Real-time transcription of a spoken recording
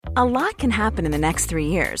A lot can happen in the next 3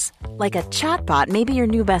 years. Like a chatbot may be your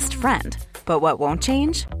new best friend. But what won't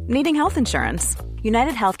change? Needing health insurance.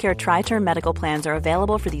 United Healthcare Tri-Term Medical Plans are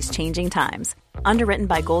available for these changing times. Underwritten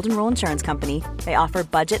by Golden Rule Insurance Company, they offer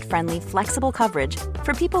budget-friendly, flexible coverage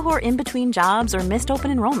for people who are in between jobs or missed open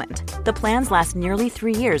enrollment. The plans last nearly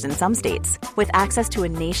 3 years in some states, with access to a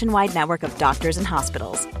nationwide network of doctors and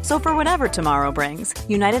hospitals. So for whatever tomorrow brings,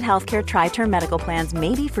 United Healthcare Tri-Term Medical Plans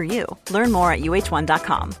may be for you. Learn more at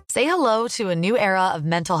uh1.com. Say hello to a new era of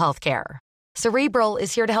mental health care. Cerebral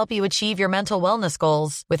is here to help you achieve your mental wellness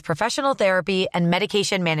goals with professional therapy and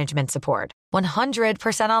medication management support.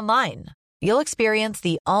 100% online. You'll experience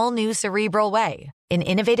the all-new Cerebral Way, an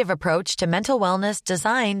innovative approach to mental wellness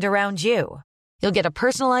designed around you. You'll get a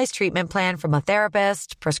personalized treatment plan from a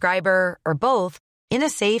therapist, prescriber, or both in a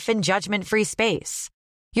safe and judgment-free space.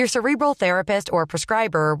 Your Cerebral therapist or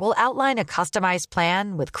prescriber will outline a customized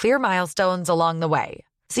plan with clear milestones along the way,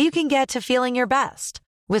 so you can get to feeling your best.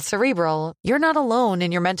 With Cerebral, you're not alone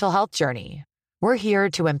in your mental health journey. We're here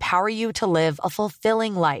to empower you to live a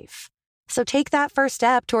fulfilling life. So take that first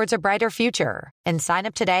step towards a brighter future and sign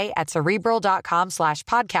up today at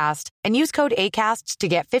Cerebral.com/podcast and use code ACAST to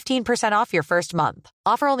get 15% off your first month.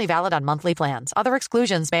 Offer only valid on monthly plans. Other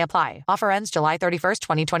exclusions may apply. Offer ends July 31st,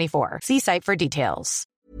 2024. See site for details.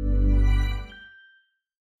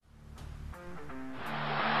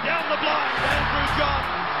 Down the blind, Andrew John.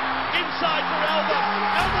 Inside for Albert.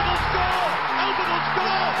 Albert will score. Albert will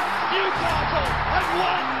score. Newcastle have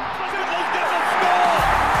won. Fiddler's going to score.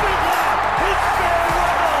 Fiddler, it's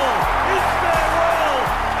farewell. It's farewell.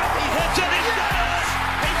 He hits it. He's got it.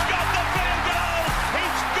 He's got the field goal.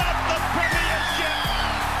 He's got the premiership.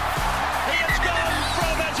 He has gone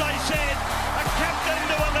from, as I said, a captain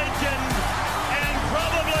to a legend and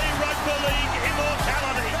probably rugby league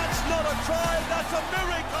immortality. That's not a try. That's a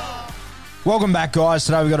miracle. Welcome back, guys.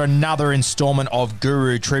 Today we've got another installment of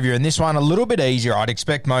Guru Trivia, and this one a little bit easier. I'd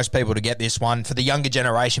expect most people to get this one. For the younger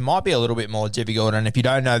generation, might be a little bit more difficult, and if you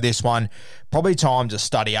don't know this one, probably time to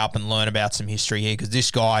study up and learn about some history here, because this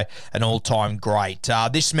guy, an all-time great.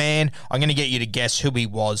 This man, I'm going to get you to guess who he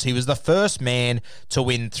was. He was the first man to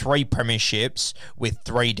win 3 premierships with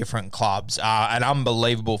 3 different clubs. An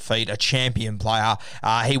unbelievable feat, a champion player.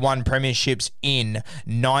 He won premierships in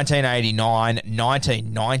 1989,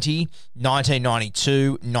 1990,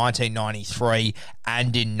 1992, 1993,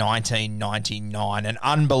 and in 1999. An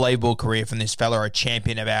unbelievable career from this fella, a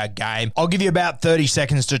champion of our game. I'll give you about 30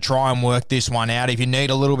 seconds to try and work this one out. If you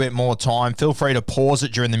need a little bit more time, feel free to pause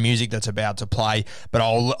it during the music that's about to play, but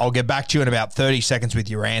I'll get back to you in about 30 seconds with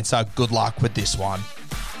your answer. Good luck with this one.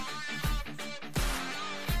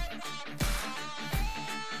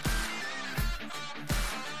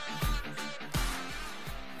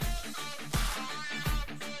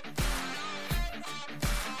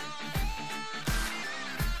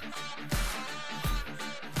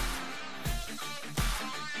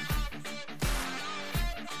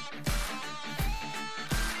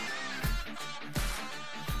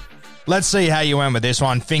 Let's see how you went with this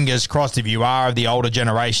one. Fingers crossed, if you are of the older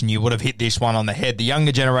generation, you would have hit this one on the head. The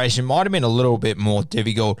younger generation might have been a little bit more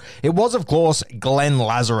difficult. It was, of course, Glenn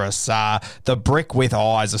Lazarus, the brick with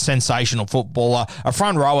eyes, a sensational footballer, a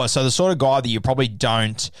front rower, so the sort of guy that you probably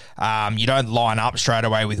don't line up straight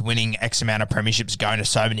away with winning X amount of premierships, going to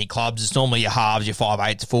so many clubs. It's normally your halves, your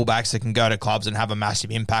 5'8", fullbacks that can go to clubs and have a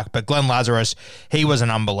massive impact. But Glenn Lazarus, he was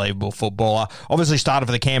an unbelievable footballer. Obviously started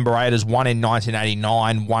for the Canberra Raiders, one in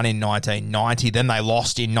 1989, one in 1990. Then they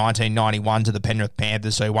lost in 1991 to the Penrith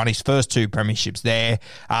Panthers, so he won his first 2 premierships there.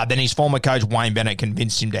 Then his former coach, Wayne Bennett,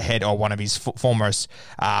 convinced him to head, or one of his former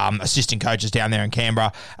assistant coaches down there in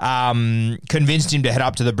Canberra, convinced him to head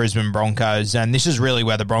up to the Brisbane Broncos, and this is really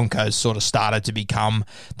where the Broncos sort of started to become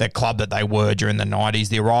the club that they were during the 90s.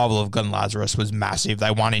 The arrival of Glenn Lazarus was massive. They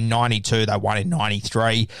won in 92, they won in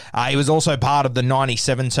 93. He was also part of the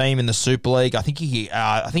 97 team in the Super League. I think he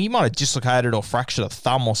might have dislocated or fractured a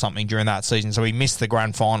thumb or something during that season, so he missed the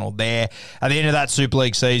grand final there. At the end of that Super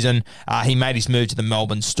League season, he made his move to the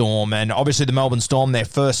Melbourne Storm, and obviously the Melbourne Storm, their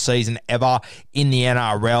first season ever in the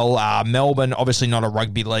NRL. Melbourne, obviously not a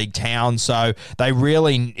rugby league town, so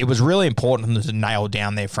it was really important for them to nail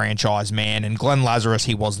down their franchise man, and Glenn Lazarus,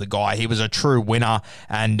 he was the guy. He was a true winner,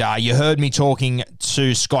 and you heard me talking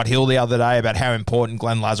to Scott Hill the other day about how important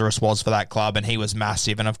Glenn Lazarus was for that club, and he was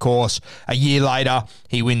massive. And of course, a year later,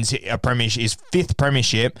 he wins his fifth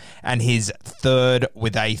premiership and his third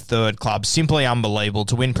with a third club. Simply unbelievable.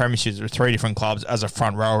 To win premierships with three different clubs as a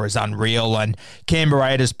front rower is unreal. And Canberra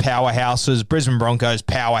Raiders, powerhouses, Brisbane Broncos,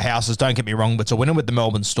 powerhouses, don't get me wrong, but to win it with the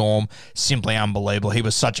Melbourne Storm, simply unbelievable. He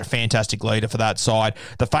was such a fantastic leader for that side.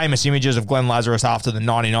 The famous images of Glenn Lazarus after the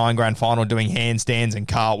 99 grand final doing handstands and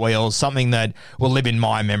cartwheels, something that will live in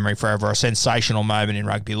my memory forever, a sensational moment in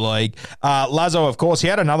rugby league. Lazo, of course, he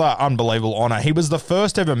had another unbelievable honour. He was the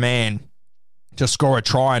first ever man to score a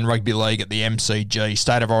try in rugby league at the MCG.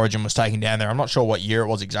 State of Origin was taken down there. I'm not sure what year it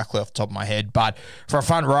was exactly off the top of my head, but for a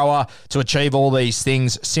front rower to achieve all these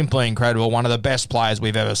things, simply incredible. One of the best players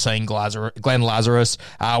we've ever seen, Glenn Lazarus.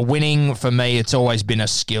 Winning, for me, it's always been a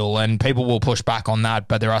skill, and people will push back on that,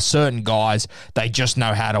 but there are certain guys, they just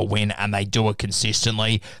know how to win, and they do it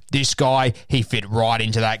consistently. This guy, he fit right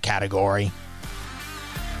into that category.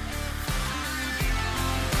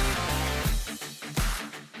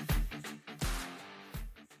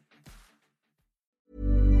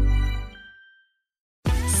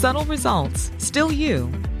 Subtle results, still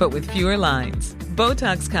you, but with fewer lines.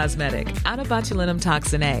 Botox Cosmetic, onabotulinum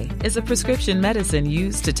toxin A, is a prescription medicine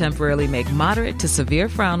used to temporarily make moderate to severe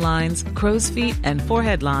frown lines, crow's feet, and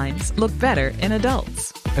forehead lines look better in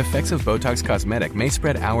adults. Effects of Botox Cosmetic may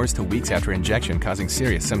spread hours to weeks after injection, causing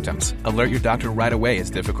serious symptoms. Alert your doctor right away as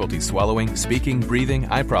difficulty swallowing, speaking, breathing,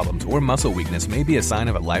 eye problems, or muscle weakness may be a sign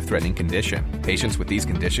of a life-threatening condition. Patients with these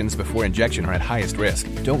conditions before injection are at highest risk.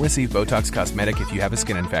 Don't receive Botox Cosmetic if you have a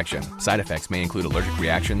skin infection. Side effects may include allergic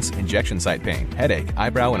reactions, injection site pain, headache,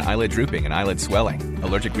 eyebrow and eyelid drooping, and eyelid swelling.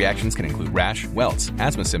 Allergic reactions can include rash, welts,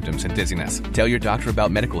 asthma symptoms, and dizziness. Tell your doctor about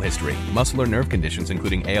medical history, muscle or nerve conditions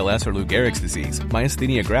including ALS or Lou Gehrig's disease,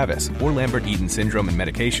 myasthenia gravis, or Lambert-Eaton syndrome, and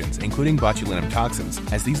medications, including botulinum toxins,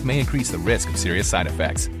 as these may increase the risk of serious side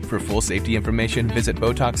effects. For full safety information, visit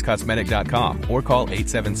BotoxCosmetic.com or call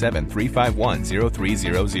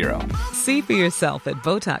 877-351-0300. See for yourself at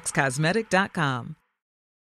BotoxCosmetic.com.